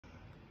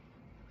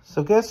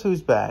So guess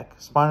who's back?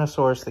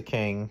 Spinosaurus the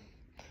King.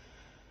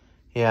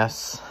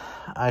 Yes,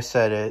 I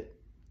said it.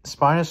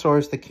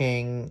 Spinosaurus the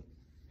King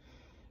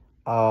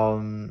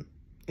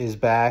is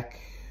back.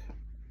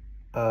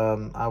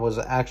 I was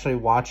actually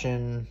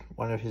watching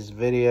one of his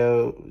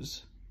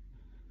videos.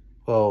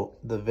 Well,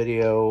 the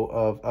video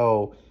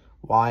of,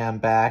 why I'm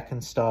back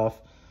and stuff.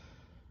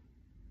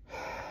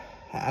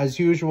 As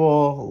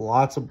usual,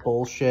 lots of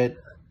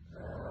bullshit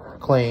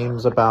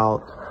claims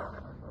about,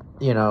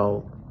 you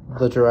know,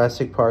 the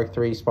Jurassic Park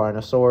 3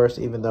 Spinosaurus,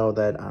 even though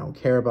that I don't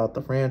care about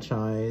the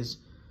franchise.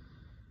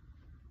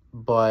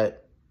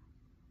 But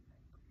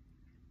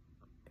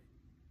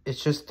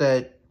it's just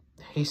that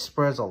he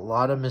spreads a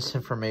lot of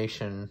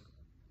misinformation.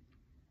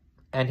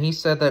 And he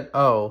said that,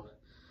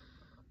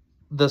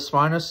 the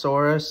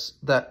Spinosaurus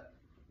that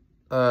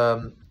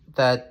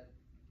that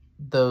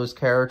those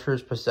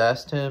characters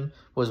possessed him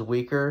was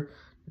weaker.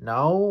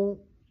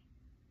 No.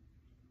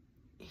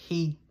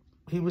 He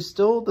was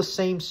still the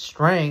same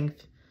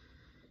strength.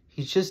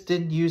 He just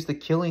didn't use the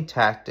killing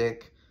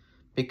tactic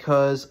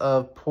because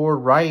of poor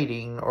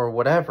writing or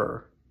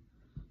whatever.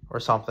 Or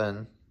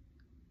something.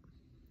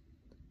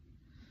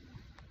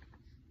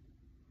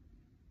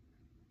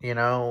 You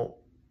know.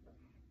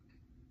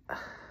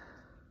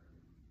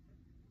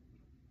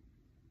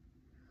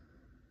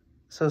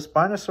 So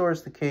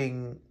Spinosaurus the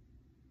King,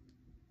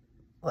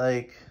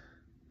 like,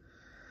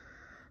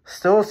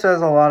 still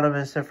says a lot of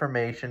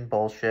misinformation,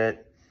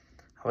 bullshit.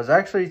 I was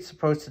actually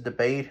supposed to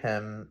debate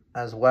him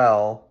as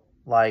well,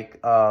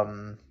 like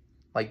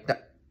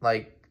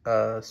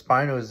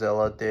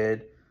Spinozilla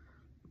did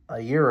a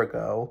year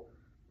ago,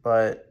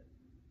 but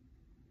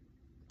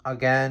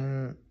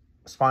again,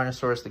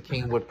 Spinosaurus the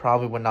King would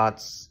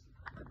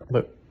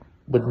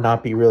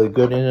not be really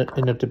good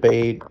in a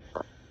debate,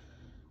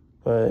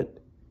 but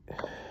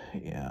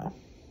yeah.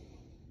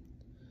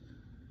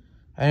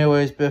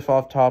 Anyways, Biff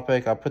off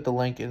topic. I'll put the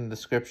link in the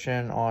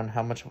description on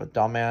how much of a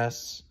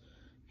dumbass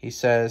he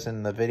says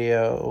in the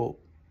video.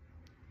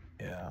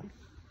 Yeah.